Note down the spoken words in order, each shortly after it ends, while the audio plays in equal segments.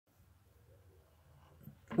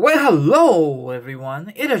Well, hello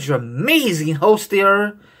everyone. It is your amazing host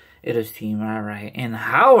here. It is Team Alright. And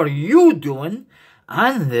how are you doing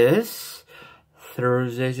on this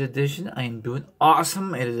Thursday's edition? I am doing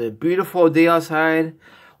awesome. It is a beautiful day outside.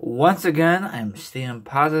 Once again, I'm staying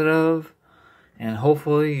positive. And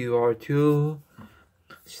hopefully you are too.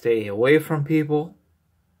 Stay away from people.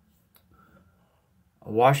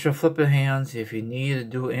 Wash your flipping hands. If you need to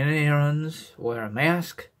do any errands, wear a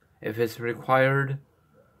mask if it's required.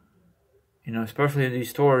 You know, especially in these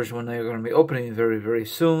stores when they're going to be opening very, very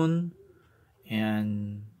soon.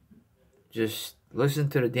 And just listen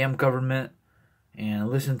to the damn government and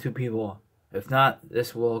listen to people. If not,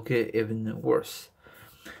 this will get even worse.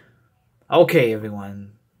 Okay,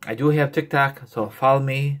 everyone. I do have TikTok, so follow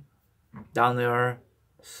me down there.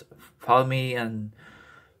 Follow me on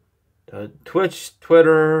Twitch,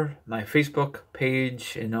 Twitter, my Facebook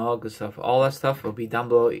page, and all good stuff. All that stuff will be down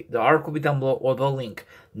below. The article will be down below, or the link.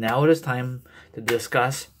 Now it is time to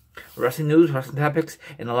discuss wrestling news, wrestling topics,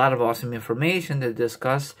 and a lot of awesome information to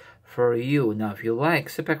discuss for you. Now, if you like,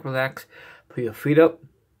 sit back, relax, put your feet up,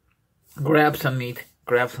 grab some meat,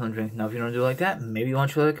 grab some drink. Now, if you don't do like that, maybe you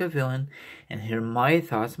want to like a villain and hear my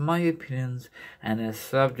thoughts, my opinions, and the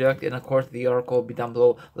subject. And of course, the article will be down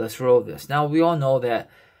below. Let's roll this. Now, we all know that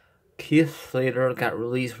Keith Slater got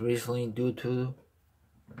released recently due to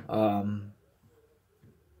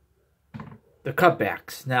the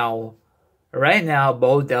cutbacks. Now, right now,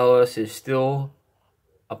 Bo Dallas is still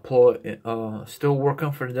still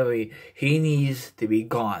working for the WWE. He needs to be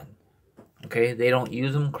gone. Okay, they don't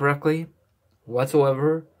use him correctly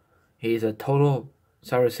whatsoever. He's a total,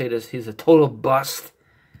 sorry to say this, he's a total bust.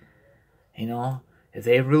 You know, if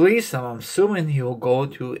they release him, I'm assuming he will go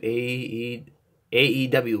to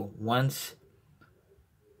AEW once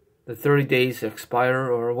the 30 days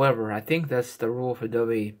expire or whatever. I think that's the rule for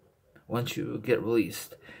WWE once you get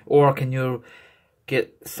released. Or can you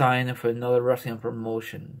get signed for another wrestling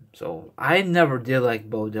promotion? So I never did like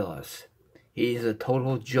Bo Dallas. He's a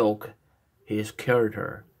total joke. His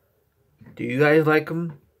character. Do you guys like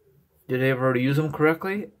him? Did they ever use him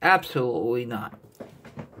correctly? Absolutely not.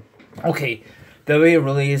 Okay, WWE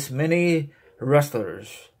released many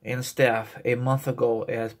wrestlers and staff a month ago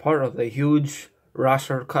as part of the huge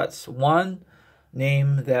roster cuts. One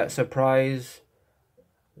name that surprised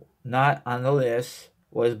not on the list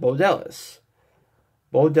was Bo Dallas.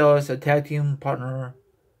 Bo Dallas, a tag team partner,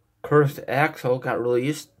 Curtis Axel, got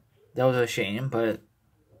released. That was a shame, but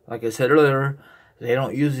like I said earlier, they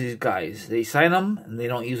don't use these guys. They sign them and they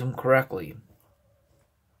don't use them correctly.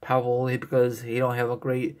 Probably because he don't have a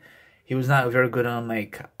great. He was not very good on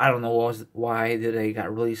mic. I don't know why they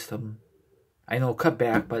got released him. I know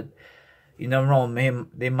cutback, but you never know.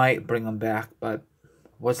 They might bring him back, but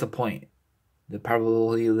what's the point?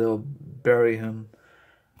 They'll bury him.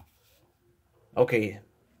 Okay.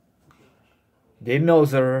 Dave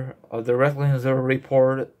Meltzer of the Wrestling Observer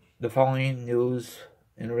reported the following news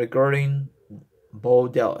regarding Bo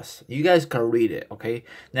Dallas. You guys can read it, okay?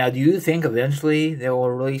 Now, do you think eventually they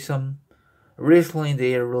will release him? Recently,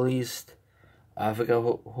 they released, I forget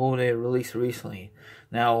who they released recently.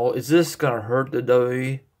 Now, is this going to hurt the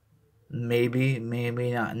WWE? Maybe,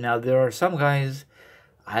 maybe not. Now, there are some guys,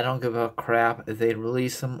 I don't give a crap if they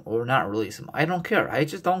release them or not release them. I don't care. I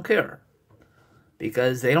just don't care.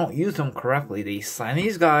 Because they don't use them correctly. They sign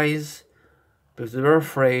these guys because they're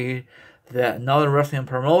afraid that another wrestling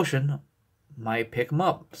promotion might pick them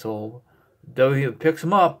up. So, WWE picks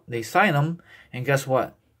them up, they sign them, and guess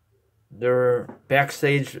what? They're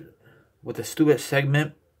backstage with a stupid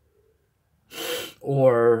segment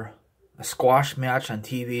or a squash match on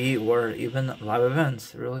TV or even live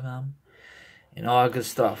events, really, Mom? And all that good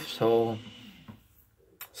stuff. So,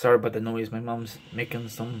 sorry about the noise. My mom's making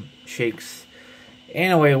some shakes.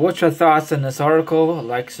 Anyway, what's your thoughts on this article?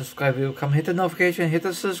 Like, subscribe, if you come, hit the notification, hit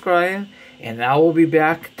the subscribe, and I will be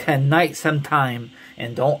back tonight sometime.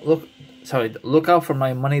 And look out for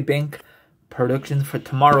my Money Bank prediction for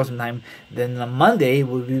tomorrow sometime. Then on Monday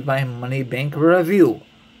will be my Money Bank review.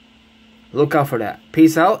 Look out for that.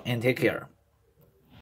 Peace out and take care.